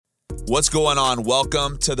What's going on?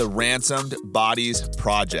 Welcome to the Ransomed Bodies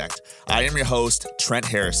Project. I am your host, Trent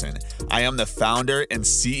Harrison. I am the founder and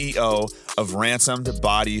CEO of Ransomed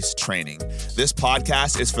Bodies Training. This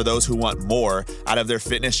podcast is for those who want more out of their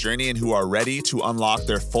fitness journey and who are ready to unlock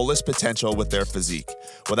their fullest potential with their physique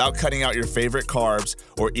without cutting out your favorite carbs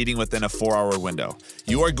or eating within a 4-hour window.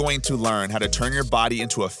 You are going to learn how to turn your body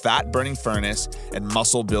into a fat-burning furnace and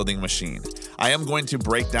muscle-building machine. I am going to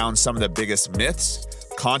break down some of the biggest myths,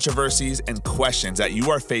 controversies, and questions that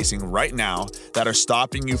you are facing right now that are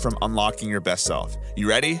stopping you from unlocking your best self. You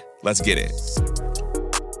ready? Let's get it.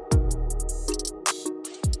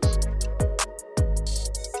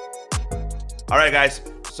 All right, guys.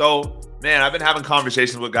 So, man, I've been having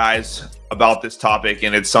conversations with guys about this topic,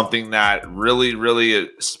 and it's something that really is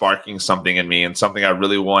sparking something in me and something I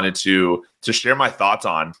really wanted to share my thoughts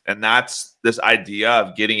on. And that's this idea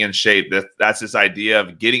of getting in shape. That's this idea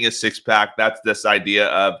of getting a six-pack. That's this idea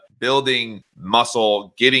of building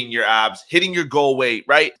muscle, getting your abs, hitting your goal weight,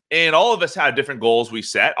 right? And all of us have different goals we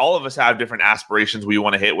set. All of us have different aspirations we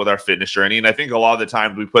want to hit with our fitness journey. And I think a lot of the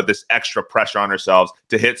times we put this extra pressure on ourselves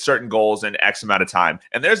to hit certain goals in X amount of time.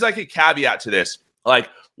 And there's like a caveat to this. Like,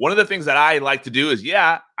 one of the things that I like to do is,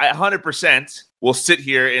 I 100% will sit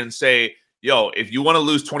here and say, yo, if you want to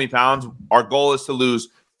lose 20 pounds, our goal is to lose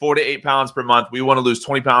 4 to 8 pounds per month. We want to lose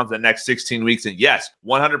 20 pounds in the next 16 weeks. And yes,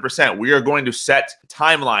 100%, we are going to set a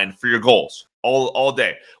timeline for your goals all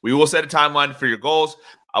day. We will set a timeline for your goals.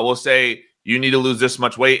 I will say you need to lose this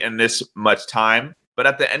much weight in this much time. But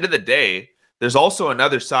at the end of the day, there's also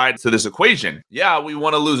another side to this equation. Yeah, we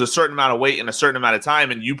want to lose a certain amount of weight in a certain amount of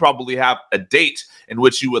time, and you probably have a date in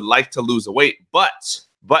which you would like to lose the weight. But,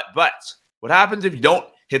 what happens if you don't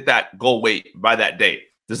hit that goal weight by that date?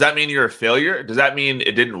 Does that mean you're a failure? Does that mean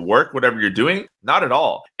it didn't work, whatever you're doing? Not at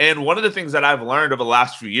all. And one of the things that I've learned over the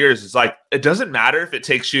last few years is like, it doesn't matter if it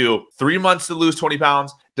takes you 3 months to lose 20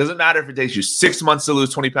 pounds. It doesn't matter if it takes you 6 months to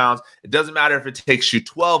lose 20 pounds. It doesn't matter if it takes you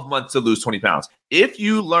 12 months to lose 20 pounds. If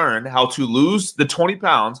you learn how to lose the 20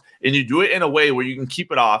 pounds and you do it in a way where you can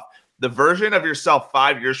keep it off, the version of yourself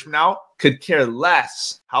 5 years from now could care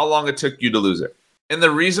less how long it took you to lose it. And the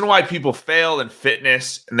reason why people fail in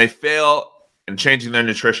fitness and they fail in changing their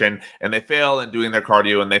nutrition and they fail in doing their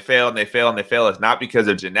cardio and they fail is not because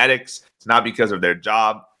of genetics. It's not because of their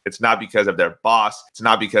job. It's not because of their boss. It's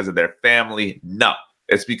not because of their family. No,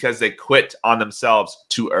 it's because they quit on themselves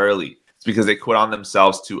too early. It's because they quit on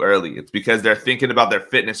themselves too early. It's because they're thinking about their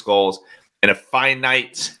fitness goals in a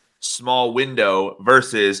finite, small window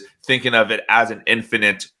versus thinking of it as an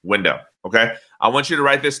infinite window. Okay. I want you to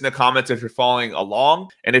write this in the comments if you're following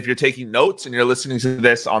along. And if you're taking notes and you're listening to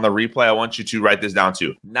this on the replay, I want you to write this down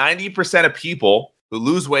too. 90% of people who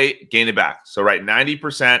lose weight gain it back. So write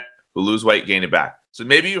 90% who lose weight gain it back. So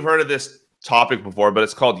maybe you've heard of this topic before, but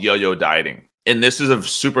it's called yo-yo dieting. And this is a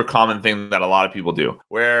super common thing that a lot of people do,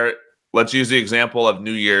 where let's use the example of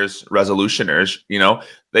New Year's resolutioners.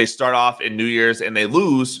 They start off in New Year's and they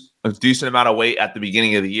lose a decent amount of weight at the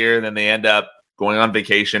beginning of the year. And then they end up going on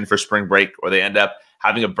vacation for spring break, or they end up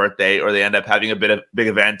having a birthday, or they end up having a big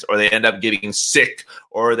event, or they end up getting sick,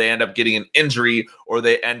 or they end up getting an injury, or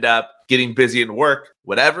they end up getting busy in work,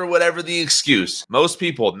 whatever the excuse. Most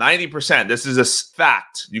people, 90%, this is a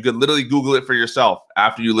fact. You could literally Google it for yourself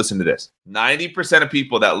after you listen to this. 90% of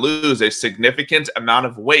people that lose a significant amount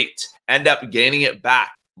of weight end up gaining it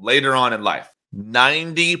back later on in life.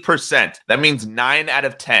 90%. That means 9 out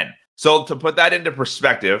of 10. So to put that into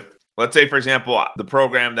perspective, let's say, for example, the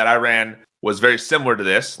program that I ran was very similar to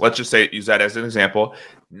this. Let's just say, use that as an example.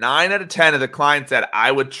 9 out of 10 of the clients that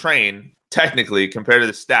I would train, technically, compared to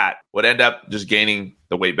the stat, would end up just gaining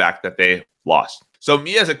the weight back that they lost. So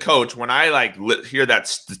me as a coach, when I hear that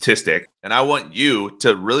statistic, and I want you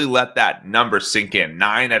to really let that number sink in,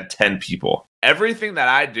 9 out of 10 people. Everything that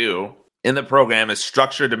I do in the program is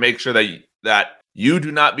structured to make sure that you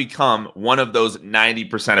do not become one of those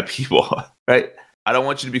 90% of people, right? I don't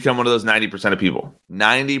want you to become one of those 90% of people.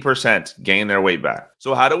 90% gain their weight back.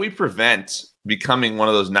 So how do we prevent becoming one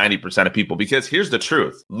of those 90% of people? Because here's the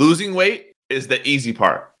truth. Losing weight is the easy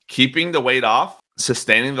part. Keeping the weight off,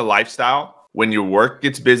 sustaining the lifestyle, when your work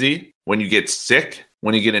gets busy, when you get sick,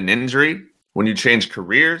 when you get an injury, when you change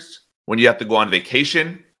careers, when you have to go on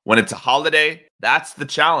vacation, when it's a holiday, that's the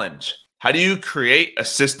challenge. How do you create a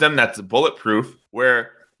system that's bulletproof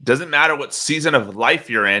where doesn't matter what season of life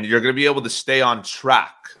you're in, you're going to be able to stay on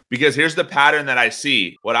track? Because here's the pattern that I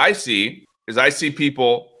see. What I see is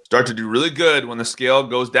people start to do really good when the scale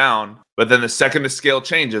goes down, but then the second the scale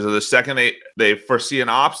changes or the second they foresee an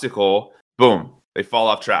obstacle, boom, they fall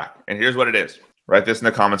off track. And here's what it is. Write this in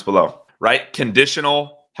the comments below. Write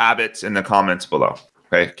conditional habits in the comments below.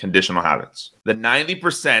 Okay, conditional habits. The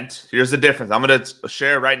 90%, here's the difference. I'm going to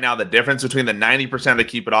share right now the difference between the 90% that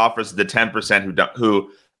keep it off versus the 10%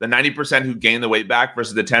 who the 90% who gain the weight back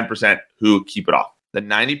versus the 10% who keep it off. The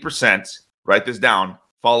 90%, write this down,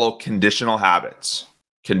 follow conditional habits.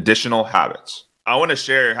 Conditional habits. I want to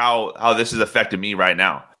share how this has affected me right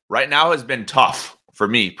now. Right now has been tough for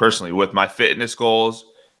me personally with my fitness goals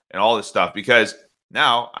and all this stuff, because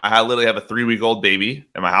now I literally have a 3-week-old baby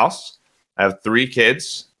in my house. I have 3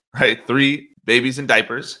 kids, right? 3 babies in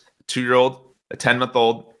diapers, a 2-year-old, a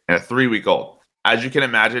 10-month-old, and a 3-week-old. As you can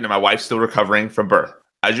imagine, and my wife's still recovering from birth.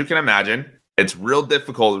 As you can imagine, it's real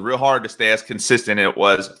difficult, real hard to stay as consistent as it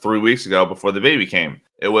was 3 weeks ago before the baby came.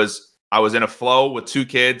 I was in a flow with 2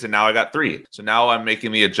 kids and now I got 3. So now I'm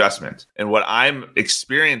making the adjustment. And what I'm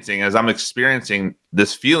experiencing is I'm experiencing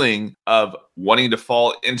this feeling of wanting to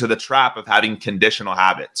fall into the trap of having conditional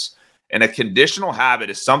habits. And a conditional habit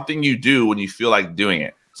is something you do when you feel like doing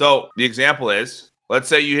it. So the example is, let's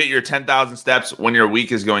say you hit your 10,000 steps when your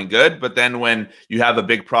week is going good, but then when you have a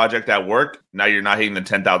big project at work, now you're not hitting the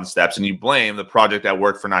 10,000 steps and you blame the project at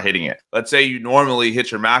work for not hitting it. Let's say you normally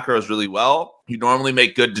hit your macros really well. You normally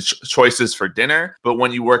make good choices for dinner, but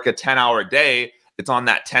when you work a 10-hour day, it's on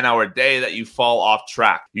that 10-hour day that you fall off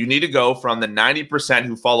track. You need to go from the 90%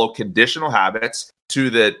 who follow conditional habits to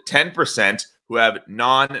the 10% who have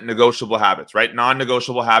non-negotiable habits, right?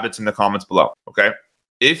 Non-negotiable habits in the comments below, okay?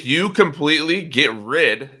 If you completely get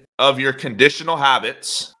rid of your conditional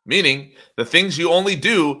habits, meaning the things you only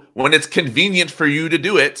do when it's convenient for you to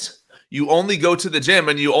do it, you only go to the gym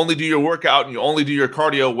and you only do your workout and you only do your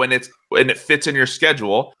cardio when it fits in your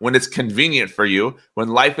schedule, when it's convenient for you, when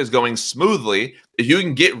life is going smoothly. If you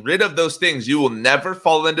can get rid of those things, you will never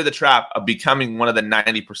fall into the trap of becoming one of the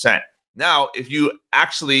 90%. Now, if you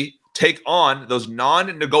actually take on those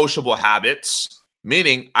non-negotiable habits,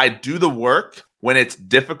 meaning I do the work when it's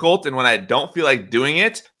difficult and when I don't feel like doing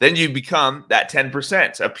it, then you become that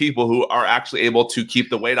 10% of people who are actually able to keep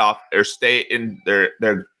the weight off or stay in their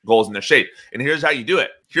goals and their shape. And here's how you do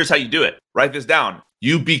it. Write this down.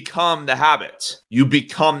 You become the habit. You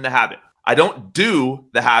become the habit. I don't do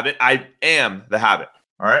the habit. I am the habit.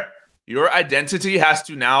 All right. Your identity has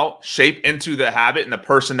to now shape into the habit and the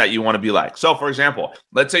person that you want to be like. So for example,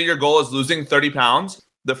 let's say your goal is losing 30 pounds.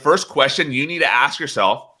 The first question you need to ask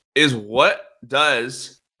yourself is, what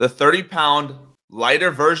does the 30-pound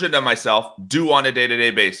lighter version of myself do on a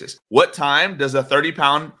day-to-day basis? What time does a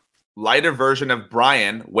 30-pound lighter version of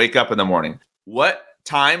Brian wake up in the morning? What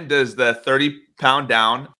time does the 30-pound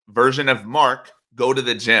down version of Mark go to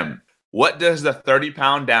the gym? What does the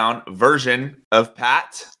 30-pound down version of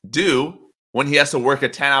Pat do when he has to work a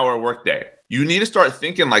 10-hour workday? You need to start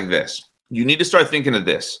thinking like this. You need to start thinking of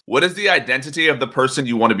this. What is the identity of the person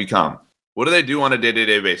you want to become? What do they do on a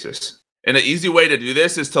day-to-day basis? And an easy way to do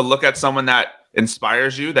this is to look at someone that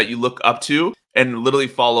inspires you, that you look up to, and literally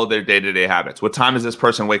follow their day-to-day habits. What time is this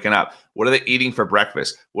person waking up? What are they eating for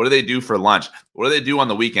breakfast? What do they do for lunch? What do they do on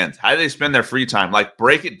the weekends? How do they spend their free time? Like,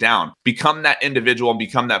 break it down. Become that individual and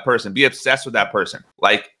become that person. Be obsessed with that person,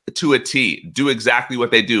 like to a T. Do exactly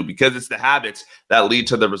what they do, because it's the habits that lead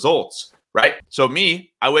to the results, right? So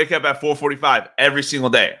me, I wake up at 4:45 every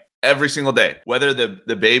single day. Every single day, whether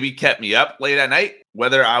the baby kept me up late at night,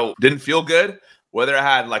 whether I didn't feel good, whether I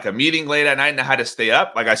had like a meeting late at night and I had to stay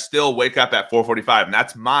up, like I still wake up at 4:45. And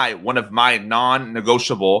that's one of my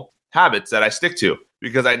non-negotiable habits that I stick to,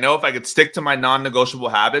 because I know if I could stick to my non-negotiable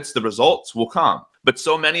habits, the results will come. But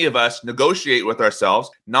so many of us negotiate with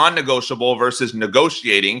ourselves, non-negotiable versus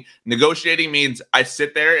negotiating. Negotiating means I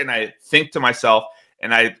sit there and I think to myself,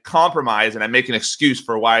 and I compromise and I make an excuse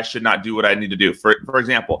for why I should not do what I need to do. For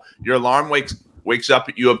example, your alarm wakes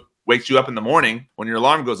you up in the morning when your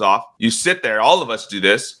alarm goes off. You sit there, all of us do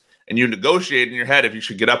this, and you negotiate in your head if you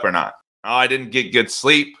should get up or not. Oh, I didn't get good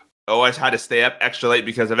sleep. Oh, I had to stay up extra late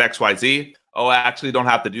because of XYZ. Oh, I actually don't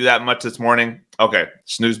have to do that much this morning. Okay,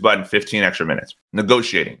 snooze button, 15 extra minutes.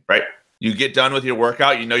 Negotiating, right? You get done with your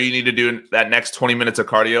workout. You know you need to do that next 20 minutes of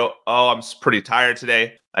cardio. Oh, I'm pretty tired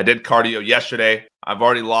today. I did cardio yesterday. I've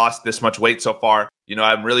already lost this much weight so far. You know,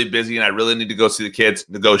 I'm really busy and I really need to go see the kids.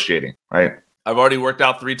 Negotiating, right? I've already worked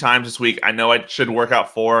out 3 times this week. I know I should work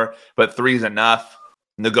out 4, but 3 is enough.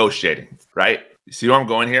 Negotiating, right? You see where I'm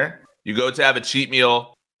going here? You go to have a cheat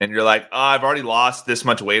meal and you're like, oh, I've already lost this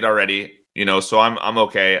much weight already. You know, so I'm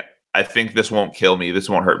okay. I think this won't kill me. This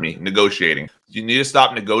won't hurt me. Negotiating. You need to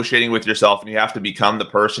stop negotiating with yourself, and you have to become the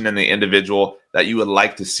person and the individual that you would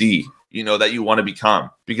like to see, you know, that you want to become.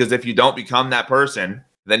 Because if you don't become that person,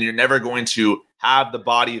 then you're never going to have the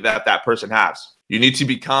body that that person has. You need to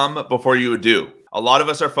become before you do. A lot of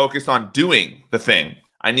us are focused on doing the thing.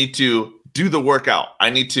 I need to do the workout. I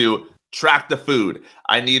need to track the food.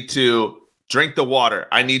 I need to drink the water.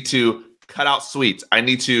 I need to cut out sweets. I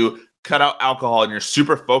need to cut out alcohol. And you're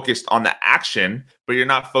super focused on the action, but you're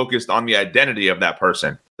not focused on the identity of that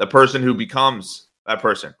person, the person who becomes that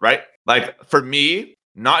person, right? Like for me,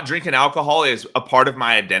 not drinking alcohol is a part of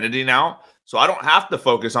my identity now. So I don't have to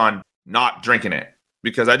focus on not drinking it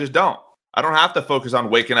because I just don't. I don't have to focus on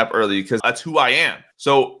waking up early because that's who I am.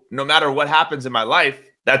 So no matter what happens in my life,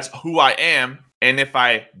 that's who I am. And if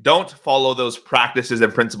I don't follow those practices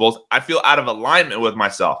and principles, I feel out of alignment with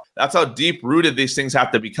myself. That's how deep rooted these things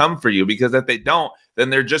have to become for you, because if they don't, then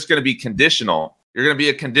they're just going to be conditional. You're going to be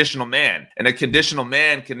a conditional man, and a conditional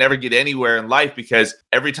man can never get anywhere in life because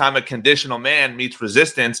every time a conditional man meets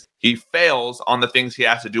resistance, he fails on the things he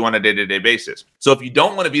has to do on a day-to-day basis. So if you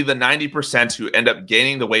don't want to be the 90% who end up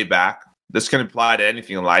gaining the weight back, this can apply to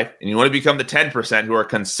anything in life, and you want to become the 10% who are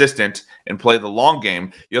consistent and play the long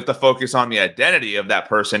game, you have to focus on the identity of that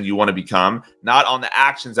person you want to become, not on the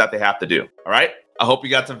actions that they have to do. All right? I hope you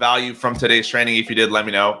got some value from today's training. If you did, let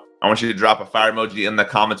me know. I want you to drop a fire emoji in the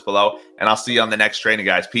comments below, and I'll see you on the next training,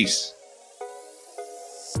 guys. Peace.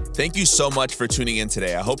 Thank you so much for tuning in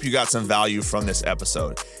today. I hope you got some value from this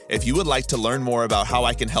episode. If you would like to learn more about how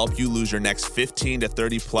I can help you lose your next 15 to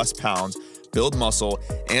 30 plus pounds, build muscle,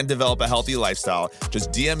 and develop a healthy lifestyle,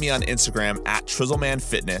 just DM me on Instagram at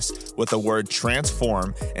TrizzlemanFitness with the word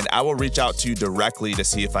transform, and I will reach out to you directly to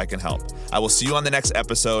see if I can help. I will see you on the next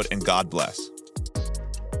episode, and God bless.